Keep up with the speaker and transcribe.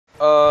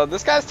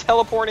This guy's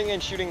teleporting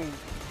and shooting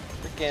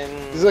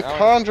freaking... He's a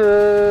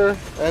conjurer,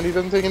 and he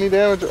doesn't take any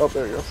damage. Oh,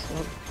 there he goes.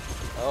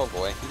 Oh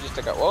boy, he just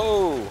took out...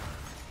 Whoa!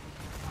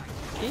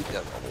 He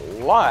does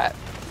a lot.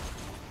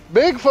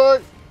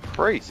 Bigfoot!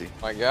 Crazy.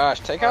 My gosh,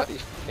 take out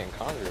these freaking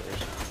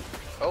conjurers.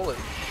 Holy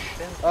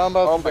shit. I'm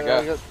about Oh to my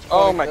die. god.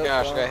 Oh my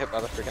gosh, I got hit by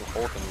the freaking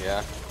Hulking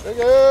guy.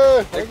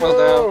 Biggie! Take one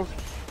down.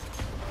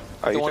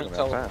 Oh, you The one took him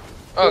that fast.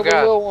 Oh The god.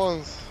 little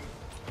ones.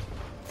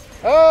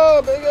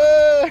 Oh,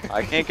 Biggie!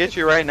 I can't get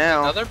you right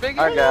now. Another big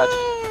I one? got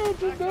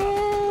you.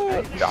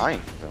 I'm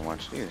dying so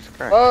much. Jesus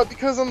Christ.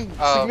 Because I'm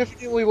Oh.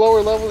 significantly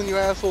lower level than you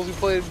assholes who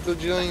played the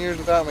bajillion years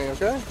without me,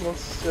 okay?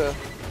 Let's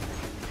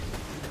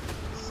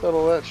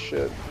settle that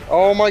shit.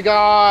 Oh my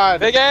god!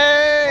 Big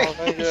A! Oh,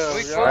 thank you. Can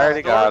we Yeah. close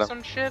already the door got or him.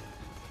 some shit?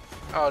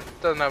 Oh,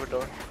 it doesn't have a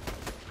door.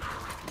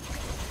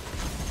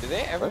 Do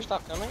they ever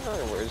stop coming,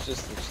 or is it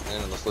just an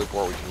endless loop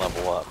where we can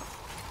level up?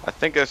 I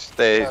think if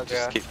they Oh,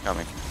 just God. keep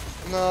coming.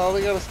 No,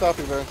 they gotta stop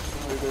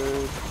eventually,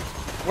 dude.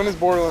 When is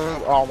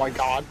Borderlands? Oh my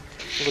god.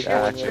 Look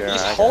at Gotcha. that.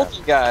 These I got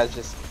hulky guys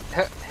just...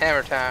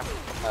 Hammer time.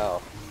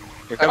 Oh.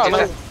 Here I comes think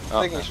no. that-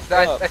 Oh, Thinking no. straight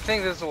I up.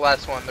 think this is the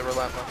last one, the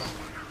Relentless.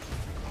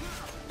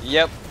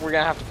 Yep, we're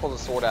gonna have to pull the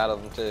sword out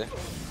of them too.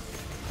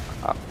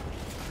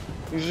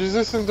 He's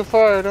resistant to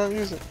fire, don't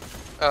use it.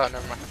 Oh,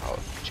 never mind. I'll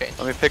change.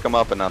 Let me pick him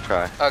up and I'll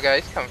try. Okay,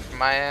 he's coming from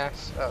my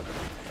ass. Oh, okay.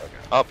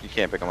 Oh, you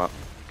can't pick him up.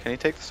 Can you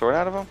take the sword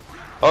out of him?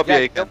 Oh, yeah,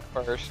 you kill can.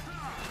 them first.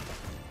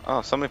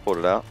 Oh, somebody pulled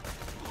it out.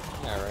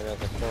 Yeah, right as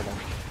I killed him.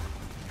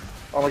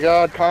 Oh my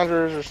god,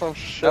 conjurers or some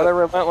shit. Another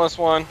relentless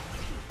one.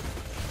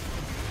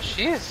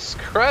 Jesus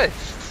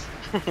Christ.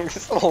 This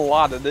is a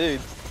lot of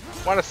dudes.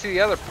 Want to see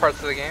the other parts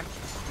of the game?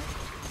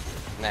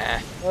 Nah.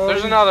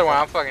 There's another one.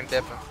 I'm fucking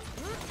dipping.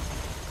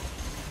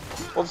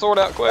 Pull the sword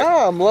out quick.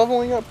 Ah, I'm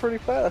leveling up pretty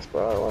fast,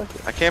 bro. I like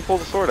it. I can't pull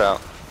the sword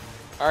out.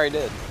 I already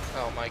did.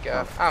 Oh my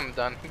god. I'm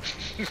done.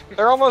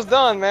 They're almost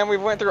done, man. We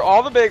went through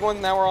all the big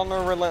ones. Now we're on the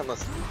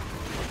relentless.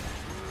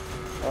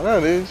 I know,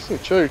 dude. You just need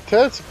to chill your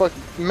tits and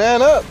fucking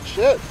man up.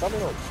 Shit. I'm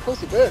a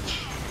pussy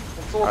bitch.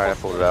 Alright, I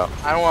pulled it out.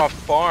 I don't want to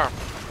farm.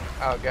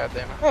 Oh god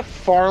damn it. I'm not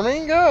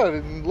farming,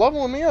 good.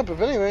 Leveling me up, if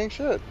anything,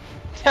 shit.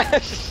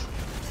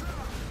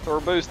 So we're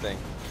boosting.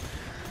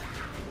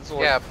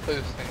 Sword. Yeah,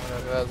 boosting,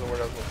 whatever. That's the word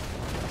I was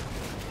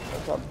looking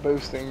That's not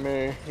boosting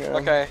me. Yeah.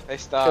 Okay, they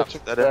stopped. Catch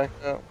it That it? back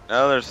up.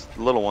 No, there's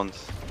little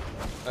ones.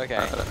 Okay.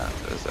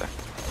 There's there.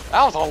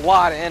 That was a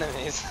lot of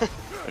enemies.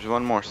 There's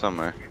one more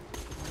somewhere.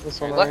 This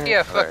for. one right Lucky here.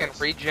 I fucking Nice.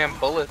 regen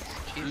bullets.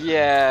 Jesus.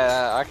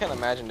 Yeah, I can't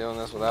imagine doing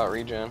this without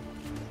regen.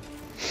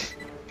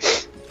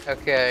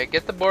 Okay,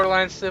 get the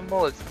Borderlands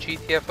symbol. It's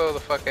GTFO the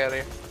fuck out of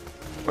here.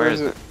 Where is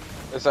it?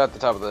 It's at the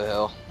top of the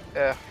hill.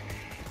 Yeah.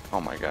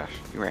 Oh my gosh,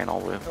 you ran all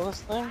the way. Kill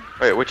this thing?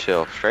 Wait, which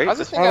hill? Straight? How's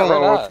this This thing I don't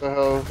got know red what up? the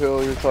hell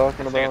hill you're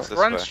talking I think about. it's this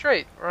Run way.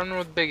 straight. Run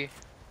with Biggie.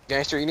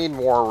 Gangster, you need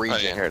more Oh, regen.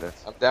 yeah, here it is.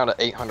 I'm down to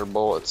 800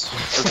 bullets.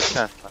 There's a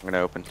chest I'm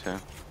gonna open too.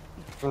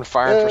 I've been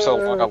firing for so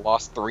long, I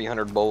lost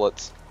 300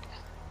 bullets.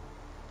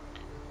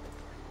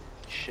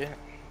 Shit.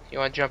 You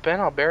want to jump in?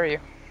 I'll bury you.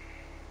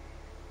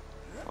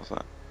 What's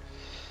that?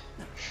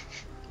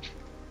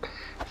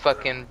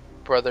 Fucking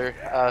brother,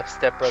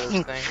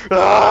 stepbrothers thing.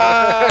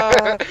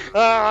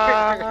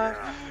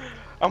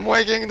 I'm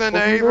waking the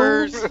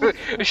neighbors.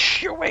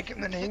 Shh, you're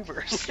waking the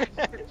neighbors.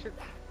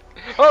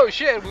 Oh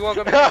shit, we woke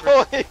up neighbors.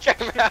 Oh, he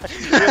came out.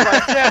 He was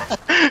like, yeah.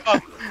 Oh,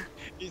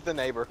 he's the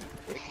neighbor.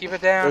 Keep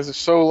it down. Is it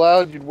so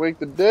loud you'd wake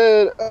the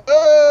dead?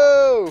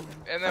 Oh!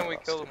 And then we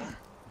killed him.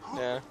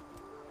 Yeah.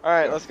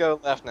 Alright, let's go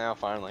left now,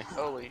 finally.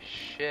 Holy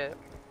shit.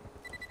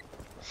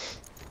 Is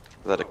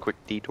that a quick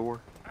detour?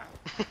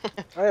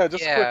 Oh yeah,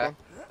 just a quick Yeah. one.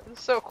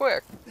 It's so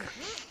quick.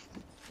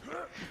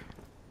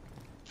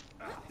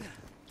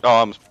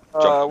 Oh, I'm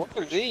jumping. What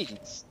are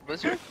these?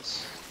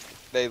 Lizards?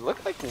 They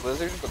look like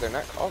lizards, but they're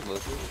not called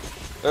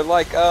lizards. They're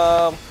like, what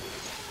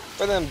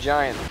are them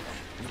giant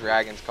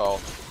dragons called?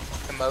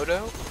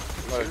 Komodo?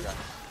 What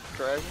are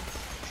dragon?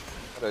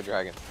 What are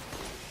dragon?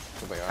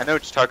 I know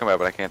what you're talking about,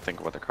 but I can't think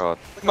of what they're called.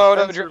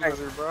 Komodo Fencer dragon.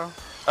 lizard, bro.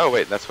 Oh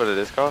wait, that's what it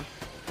is called?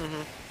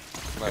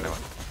 Mm-hmm. I know.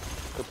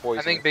 The poison.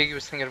 I think Biggie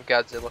was thinking of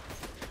Godzilla.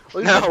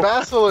 Well, these No. are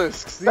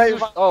basilisks. These They-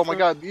 are, oh my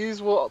god,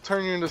 these will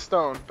turn you into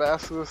stone.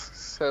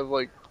 Basilisks have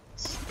like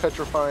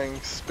petrifying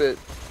spit.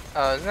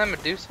 Isn't that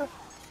Medusa?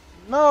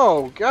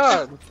 No,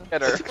 God.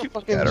 Get her.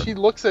 Fucking, Get her. she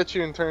looks at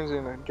you and turns you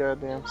into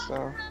goddamn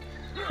stone.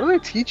 What do they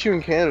teach you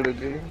in Canada,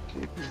 dude?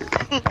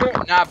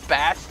 Not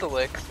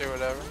Bastilix or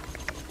whatever.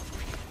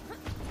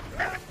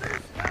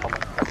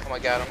 Oh my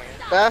god, oh my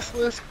god.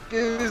 Basilisk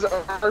is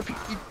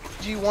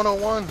RPG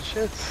 101.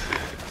 Shit.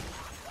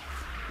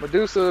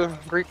 Medusa,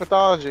 Greek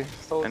mythology.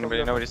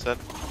 Anybody know what he said?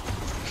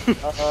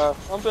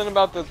 Something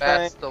about the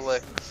thing.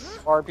 Bastilix.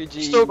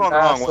 RPG. Still going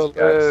wrong with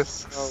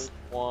guys. Basilisks.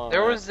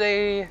 There was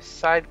a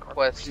side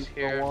quest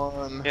here.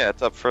 One. Yeah,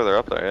 it's up further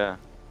up there,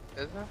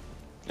 yeah. Is there?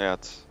 Yeah,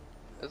 it's...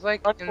 It's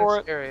like Run in for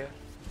this it. area.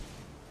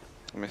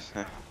 Let me see.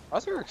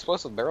 Why's there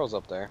explosive barrels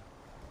up there?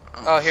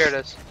 Oh, here it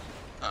is.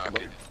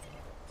 Okay.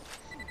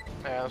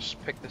 Yeah, let's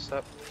just pick this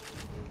up.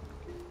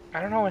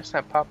 I don't know why it's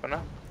not popping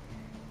up.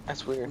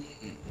 That's weird.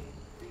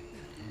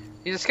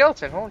 He's a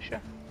skeleton. Holy shit.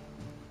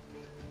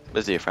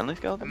 Is he a friendly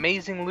skeleton?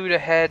 Amazing loot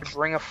ahead.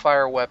 Bring a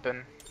fire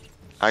weapon.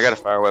 I got a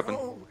fire weapon.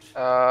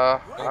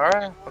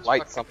 Alright. let's Light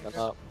fucking- something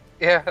up.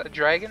 Yeah, a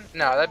dragon?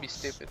 No, that'd be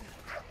stupid.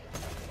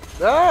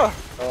 Ah!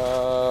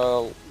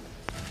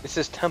 This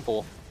is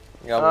temple.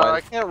 You got I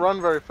one. can't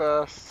run very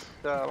fast.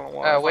 Yeah, I don't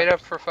want. Wait up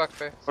for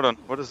fuckface. Hold on,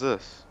 what is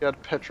this?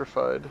 Got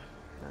petrified.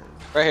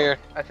 Right here.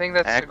 I think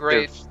that's Active- the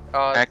great.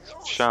 Active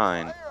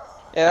shine.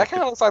 Yeah, that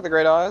kind of looks like the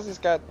Great Eyes. He's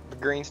got the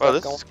green stuff Oh,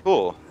 this going. is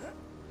cool.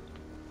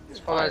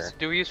 Hold on, Fire.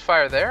 do we use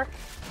fire there?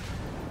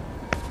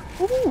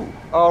 Ooh.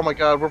 Oh my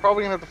god, we're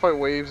probably gonna have to fight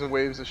waves and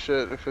waves of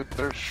shit if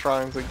there's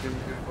shrines that give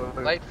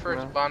you. Light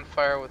first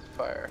bonfire with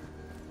fire.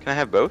 Can I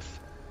have both?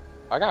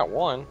 I got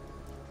one.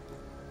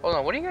 Hold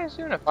on, what are you guys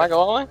doing up Am I there?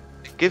 glowing?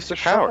 It gives you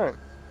The power. shrine.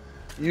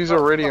 Use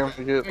iridium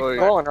to get like.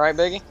 Glowing, right,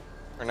 Biggie?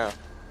 Or no?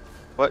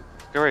 What?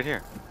 Go right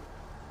here.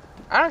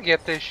 I don't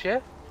get this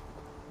shit.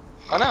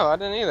 Oh no, I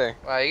didn't either.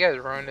 Wow, you guys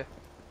ruined it.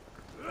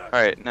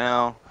 Alright,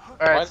 now.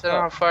 Alright, Light set it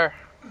up. on fire.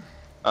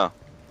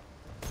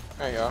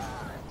 There you go.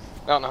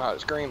 I don't know how to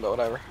scream, but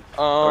whatever.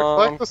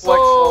 Collect the collect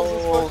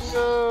souls! Let's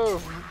go!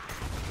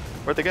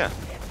 Where'd they go?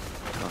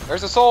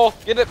 There's a soul.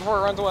 Get it before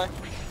it runs away.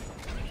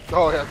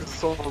 Oh yeah, the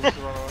souls run away.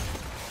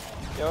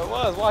 Yo, it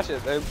was. Watch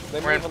it. They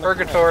We're in move on the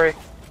ground. purgatory.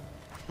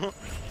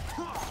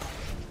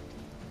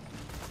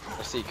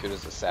 I see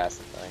Kuta's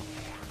assassin thing.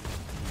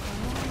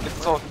 Get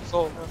the soul. Get the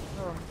soul.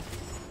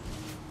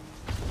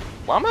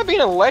 Why am I being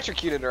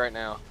electrocuted right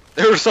now?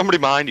 There was somebody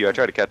behind you. I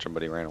tried to catch him,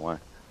 but he ran away.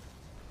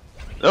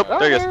 Nope,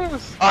 there he There is. it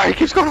is. Ah, he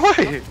keeps going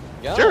away.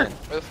 Gun. Sure.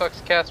 Where the fuck's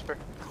Casper?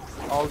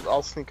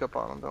 I'll sneak up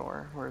on him. Don't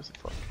worry. Where is the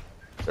fuck?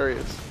 There he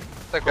is.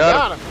 It's like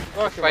Got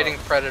we're him. fighting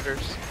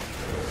predators.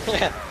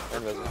 Yeah. They're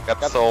invisible.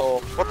 Got the soul.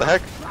 What the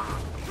heck?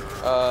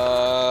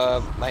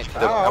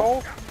 19.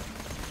 Ow!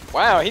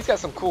 Wow, he's got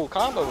some cool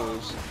combo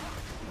moves.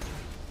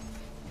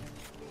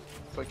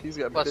 It's like he's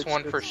got Plus bitch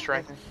one tits. for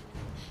strength.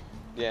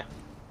 Yeah,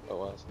 it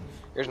was.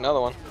 Here's another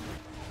one.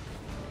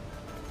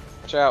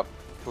 Watch out.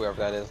 Whoever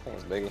that is. I think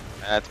it's Biggie.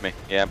 That's me.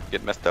 Yeah,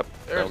 get messed up.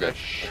 There's Okay. a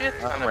shit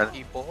ton of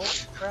people. Holy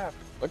crap.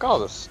 Look at all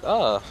this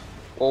stuff.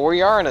 Well,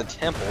 we are in a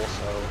temple,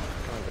 so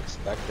kind of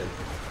expected.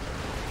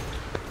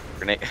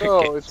 Grenade.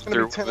 So it's gonna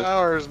Through be 10 with-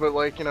 hours, but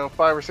like, you know,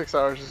 5 or 6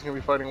 hours is gonna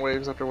be fighting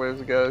waves after waves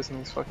of guys in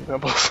these fucking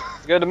temples.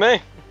 It's good to me.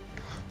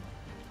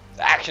 It's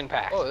action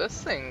packed. Oh, this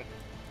thing.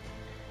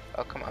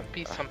 Oh, come on.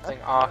 Be something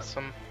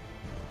awesome.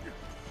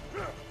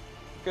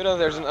 Kuta,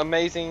 there's an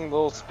amazing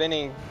little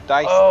spinning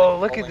dice. Oh,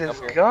 thing look at rolling this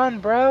up here. gun,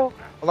 bro.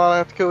 Hold on, I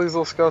have to kill these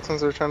little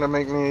skeletons. They're trying to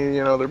make me,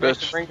 you know, their You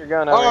should bitch. bring your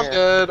gun Oh, over I'm here.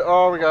 dead.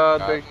 Oh my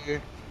god, Oh. Biggie.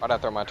 Why'd I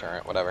throw my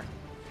turret? Whatever.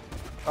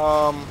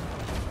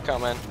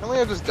 Coming. Apparently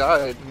I just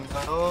died.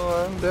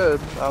 No, I'm dead.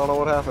 I don't know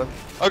what happened.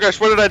 Oh gosh,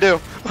 what did I do?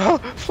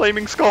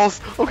 Flaming skulls.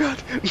 Oh god.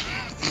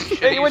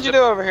 Hey, what'd you do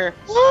over here?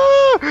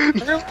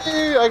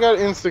 Really? I got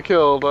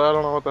insta-killed. I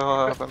don't know what the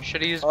hell happened.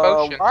 Should have used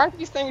potion. Why are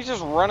these things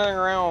just running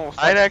around?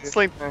 I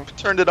accidentally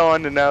turned it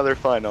on and now they're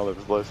fine all over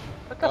the place.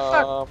 What the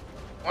fuck?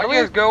 Why don't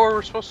you guys go where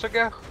we're supposed to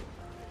go?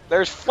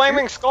 There's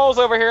flaming skulls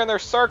over here and they're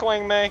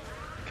circling me.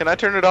 Can I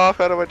turn it off?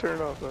 How do I turn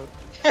it off then?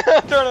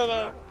 Turn it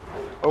on.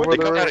 Over they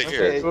come there. out of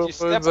here? You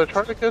step- I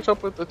tried to catch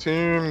up with the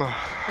team.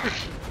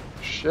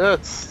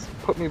 Shit.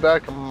 Put me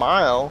back a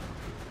mile.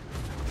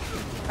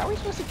 How are we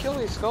supposed to kill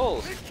these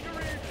skulls?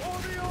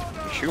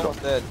 Shoot Almost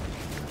him. dead.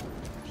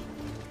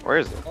 Where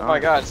is it? Oh my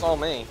god, it's all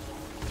me.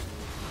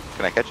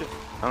 Can I catch it?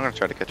 I'm gonna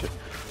try to catch it.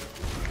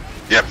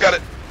 Yep, got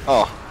it.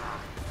 Oh,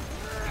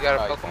 You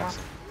got a Oh, Pokemon?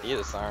 you need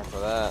a siren for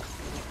that.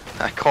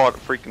 I caught a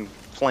freaking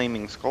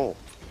flaming skull.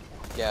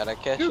 Gotta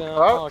catch Dude, him.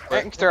 huh? Oh,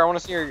 Gangsta, I want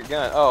to see your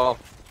gun. Oh,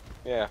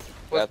 yeah.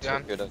 What That's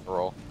gun? a good as a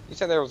roll. You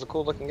said there was a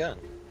cool looking gun.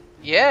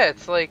 Yeah,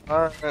 it's like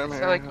Alright,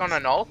 it's like on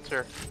an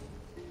altar.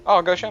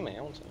 Oh, go show me.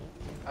 I want to see it.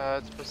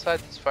 It's beside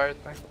this fire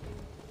thing.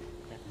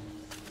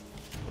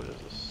 What is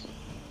this?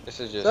 This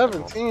is just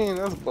 17,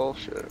 that's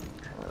bullshit.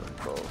 That's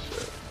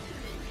bullshit.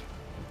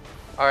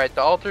 Alright,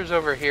 the altar's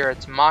over here.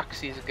 It's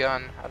Moxie's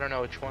gun. I don't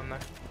know which one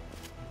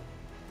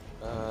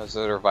though. Is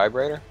it her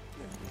vibrator?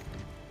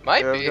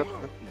 Might Yeah, be.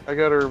 I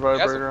got her That's a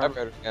vibrator on.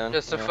 vibrator gun.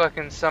 Just to yeah.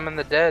 fucking summon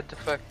the dead to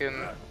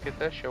fucking get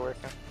that shit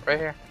working. Right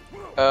here.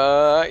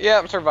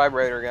 Yeah, it's her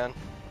vibrator gun.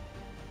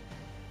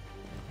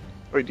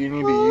 Wait, do you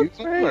need to use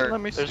it? Or?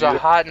 Let me see There's a it.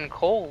 hot and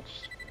colds.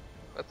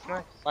 That's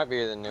nice. Might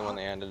be the new one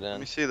they handed Let in.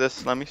 me see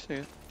this. Let me see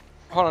it.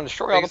 Hold on,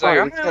 destroy all the He's like,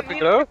 parts. I'm can't gonna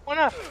pick need it up? one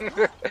up.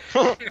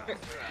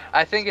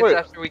 I think it's Wait.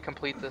 after we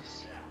complete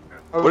this.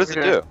 Oh, What does it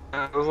okay. do?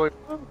 I was like,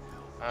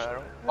 I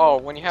don't Oh,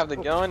 when you have the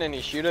gun and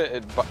you shoot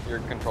it, your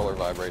controller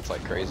vibrates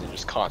like crazy,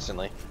 just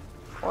constantly.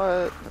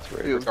 What? That's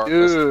weird. feels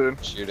Regardless good.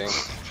 of shooting.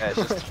 Yeah, it's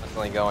just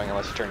constantly going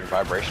unless you turn your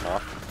vibration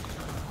off.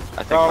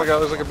 I think Oh my god,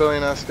 there's like a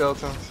billion ass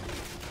skeletons.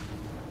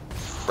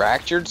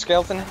 Fractured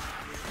skeleton?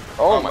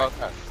 Oh my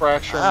god.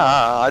 Fracture.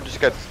 I just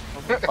got.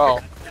 Oh,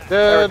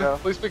 there we Dead. go.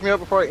 Please pick me up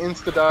before I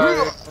insta die.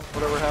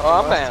 Whatever happened.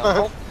 oh I'm last down. time.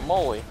 Holy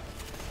moly.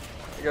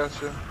 I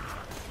got you.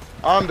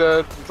 I'm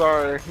dead. I'm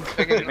sorry.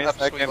 Picking Give me a up,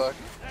 sweet second. luck.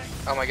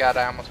 Oh my god,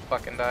 I almost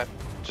fucking died.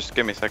 Just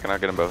give me a second, I'll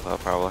get them both up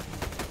probably.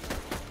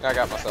 I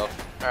got myself.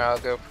 Alright, I'll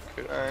go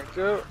for Kuta. Thank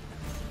you.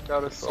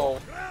 Got a soul.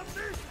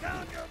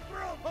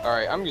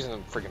 Alright, I'm using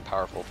them freaking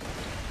powerful.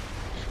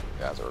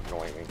 You guys are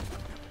annoying me.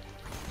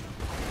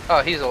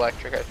 Oh, he's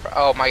electric.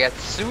 Oh my god,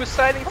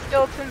 suiciding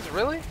skeletons?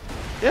 Really?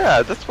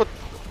 Yeah, that's what.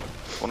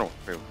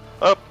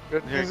 Up.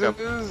 Good Here news you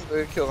go. is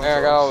they kill themselves. There,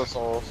 I got all the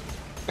souls.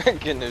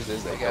 Good news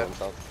is they kill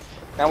themselves.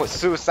 Now what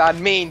suicide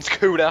means,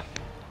 Kuta.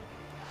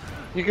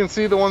 You can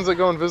see the ones that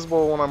go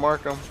invisible when I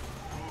mark them.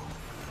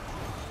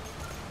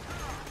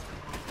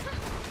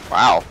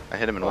 Wow, I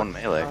hit him in one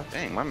melee.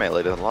 Dang, my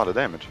melee does a lot of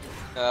damage.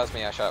 No, that was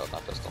me. I shot it with my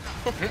pistol.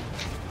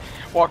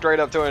 Walked right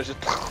up to it and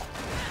just.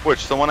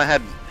 Which, the one I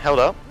had held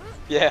up?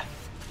 Yeah.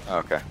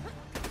 Okay.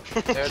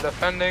 They're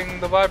defending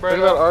the Look at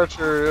vibrator. that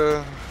archer,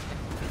 yeah.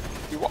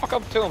 You walk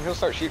up to him, he'll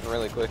start shooting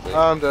really quickly.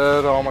 I'm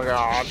dead, oh my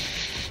god.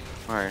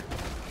 Alright.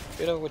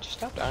 Kuta, would you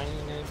stop dying,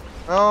 dude?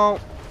 No.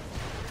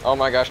 Oh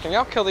my gosh, can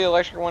y'all kill the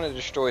electric one? It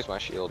destroys my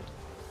shield.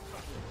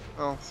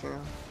 Oh, see ya.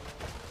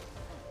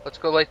 Let's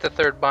go light the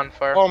third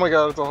bonfire. Oh my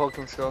god, it's a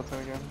hulking skeleton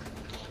again.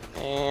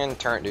 And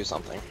turn do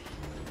something.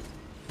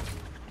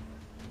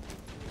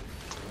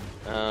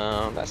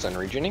 That's done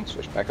regening.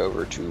 Switch back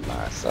over to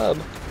my sub.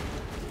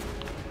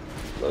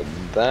 Load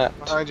that.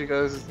 Behind you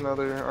guys is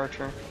another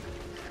archer.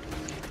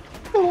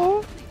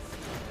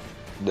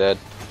 Dead.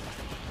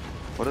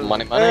 What is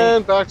Money, it? money.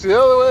 And back to the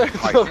other way.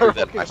 I threw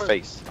that in my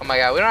face. Oh my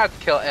god, we don't have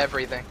to kill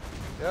everything.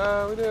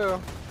 Yeah, we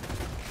do.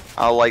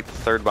 I'll light the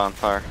third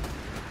bonfire.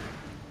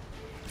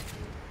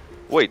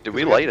 Wait, did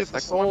we light a the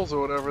second one? souls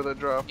or whatever that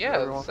drop. Yeah,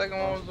 every the once second in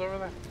a while. one was over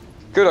there.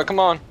 Kuta, come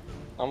on.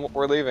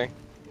 We're leaving.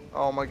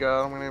 Oh my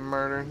god, I'm gonna get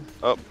murdered.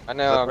 Oh, I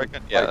know. is that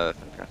right? Yeah. Like,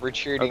 Okay.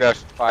 retreating. Oh gosh,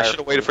 fire. I should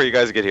have waited for you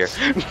guys to get here.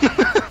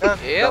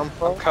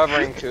 Yep. I'm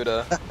covering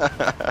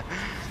Kuta.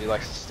 He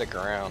likes to stick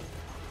around.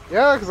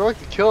 Yeah, because I like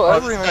to kill Oh,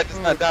 everything. this guy does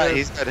not die.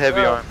 He's got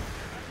heavy arm.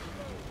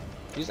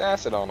 Use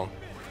acid on him.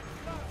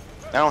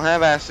 I don't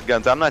have acid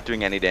guns. I'm not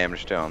doing any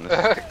damage to him.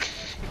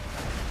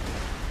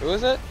 Who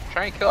is it?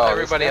 Try and kill Oh,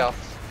 this everybody guy? else.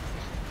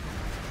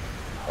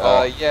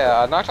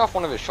 Yeah, I knocked off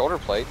one of his shoulder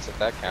plates, if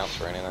that counts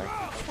for anything.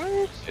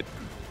 It-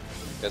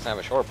 He doesn't have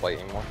a shoulder plate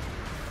anymore.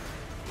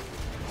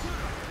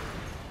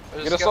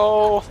 There's Get a ske-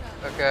 soul!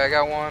 Okay, I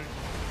got one.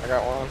 I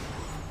got one.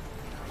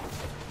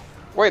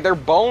 Wait, their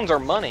bones are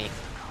money.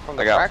 From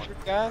the I got one.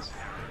 fractured guys?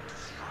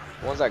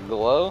 The ones that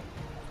glow?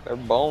 Their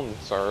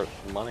bones are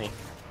money.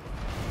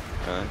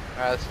 Okay, Alright,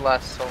 that's the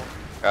last soul.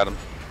 got him.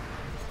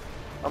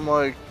 I'm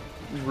like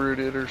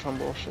rooted or some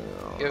bullshit.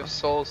 I don't know. Give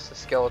souls to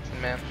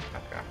skeleton man.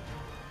 Okay.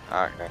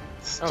 Alright.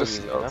 It's Oh, just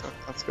easy skeleton. enough.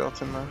 That's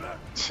skeleton, man.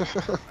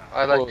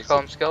 I like Cool, to call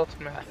so- him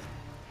skeleton man.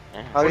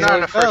 How do you not know on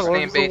a that? first What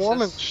name is the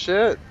woman? basis.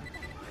 Shit.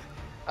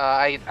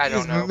 I don't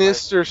He's know.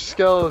 Mr.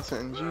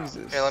 Skeleton.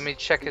 Jesus. Here, let me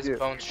check his Yeah.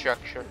 bone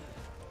structure.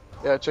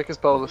 Yeah, check his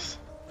pelvis.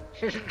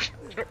 He's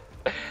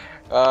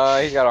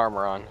got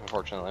armor on,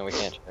 unfortunately. We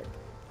can't check.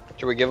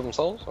 Should we give him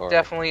souls? Or?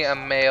 Definitely a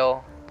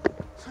male.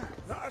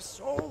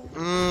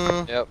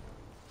 Mmm. Yep.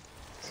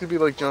 It's gonna be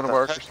like Joan of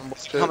Arc or some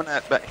He's bullshit. coming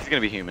at back. He's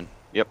gonna be human.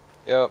 Yep.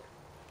 Yep.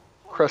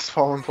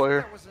 Crestfallen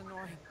player. That was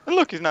annoying. And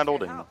look, he's not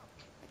old anymore.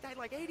 I died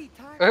like 80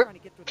 times Uh. trying to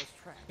get through those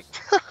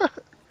traps.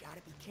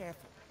 Gotta be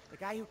careful. The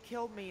guy who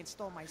killed me and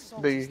stole my soul.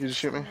 Big, is you just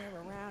shoot me.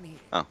 somewhere around here.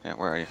 Oh, yeah,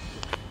 where are you?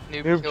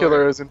 Noob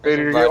Killer has invaded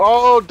your Black. game.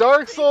 Oh,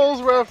 Dark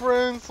Souls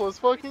reference. Let's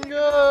fucking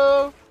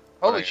go.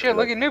 Holy shit,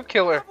 look at Noob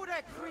Killer. What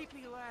that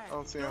creepy lag? I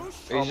don't see him.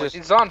 He's just.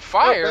 He's on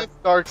fire. That's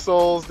Dark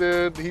Souls,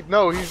 dude.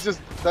 He's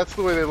just. That's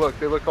the way they look.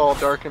 They look all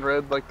dark and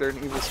red, like they're an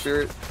evil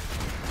spirit.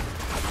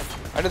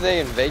 How do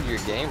they invade your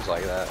games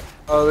like that?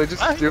 Oh, they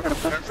just do it.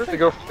 Whenever they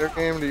go from their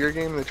game to your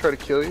game, and they try to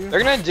kill you.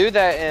 They're gonna do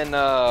that in,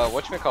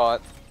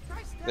 whatchamacallit?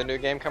 The new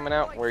game coming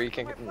out where you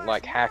can,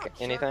 like, hack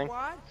anything.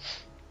 Watch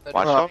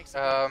Dogs?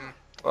 Well,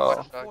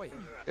 Watch Dogs.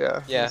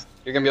 yeah. Yeah.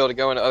 You're gonna be able to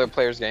go into other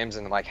players' games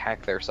and, like,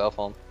 hack their cell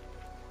phone.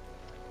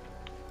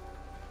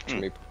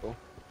 Should be cool.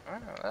 Oh,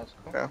 that's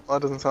cool. Yeah. Well,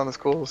 that doesn't sound as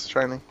cool as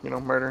trying to,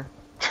 murder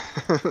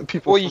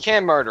people. Well, you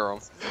can murder them.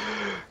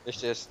 It's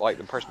just like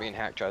the person being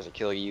hacked tries to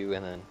kill you,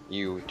 and then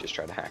you just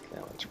try to hack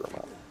them and screw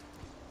them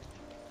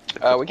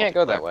up. We can't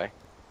go that way.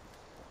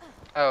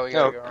 Oh, we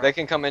No, gotta go they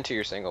can come into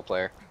your single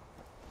player.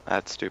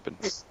 That's stupid.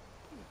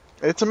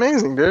 It's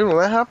amazing, dude. When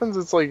that happens,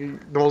 it's like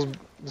the most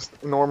just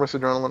enormous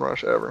adrenaline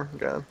rush ever.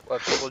 God.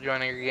 Let people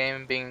joining your game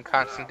and being in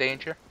constant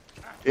danger.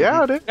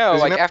 Yeah, dude. No, 'Cause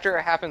you like never- after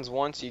it happens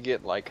once, you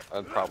get like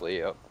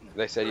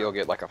they said you'll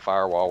get like a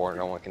firewall where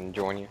no one can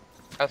join you.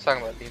 I was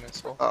talking about Demon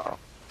Soul. Uh-oh.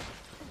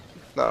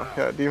 No,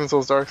 yeah, Demon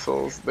Souls, Dark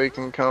Souls, they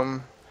can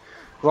come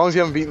as long as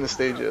you haven't beaten the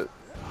stage yet,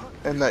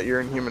 and that you're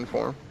in human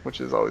form,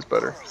 which is always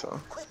better. So.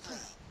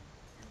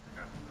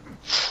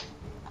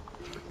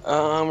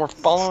 We're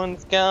following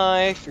this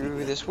guy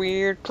through this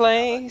weird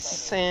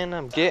place, and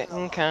I'm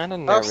getting kind of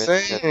Stop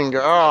nervous. saying,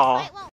 oh.